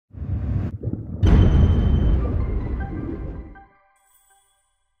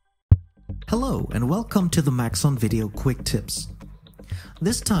Hello and welcome to the Maxon video quick tips.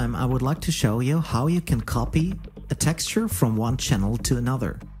 This time I would like to show you how you can copy a texture from one channel to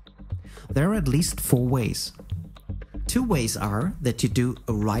another. There are at least 4 ways. 2 ways are that you do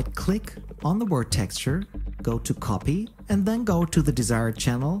a right click on the word texture, go to copy and then go to the desired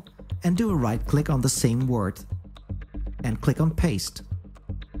channel and do a right click on the same word and click on paste.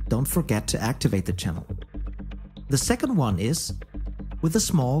 Don't forget to activate the channel. The second one is with a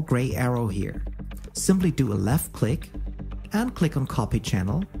small gray arrow here. Simply do a left click and click on copy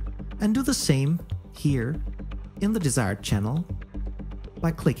channel and do the same here in the desired channel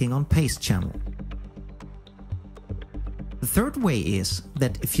by clicking on paste channel. The third way is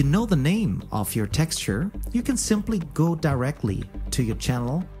that if you know the name of your texture, you can simply go directly to your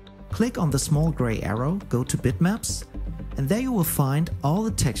channel, click on the small gray arrow, go to bitmaps, and there you will find all the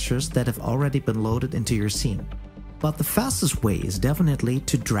textures that have already been loaded into your scene. But the fastest way is definitely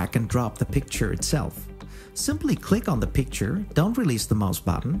to drag and drop the picture itself. Simply click on the picture, don't release the mouse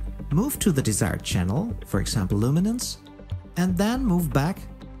button, move to the desired channel, for example luminance, and then move back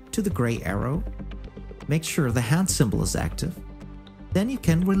to the gray arrow. Make sure the hand symbol is active. Then you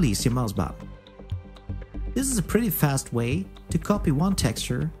can release your mouse button. This is a pretty fast way to copy one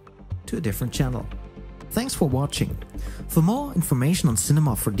texture to a different channel. Thanks for watching. For more information on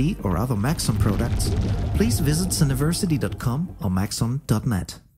Cinema 4D or other Maxon products, please visit cineversity.com or maxon.net.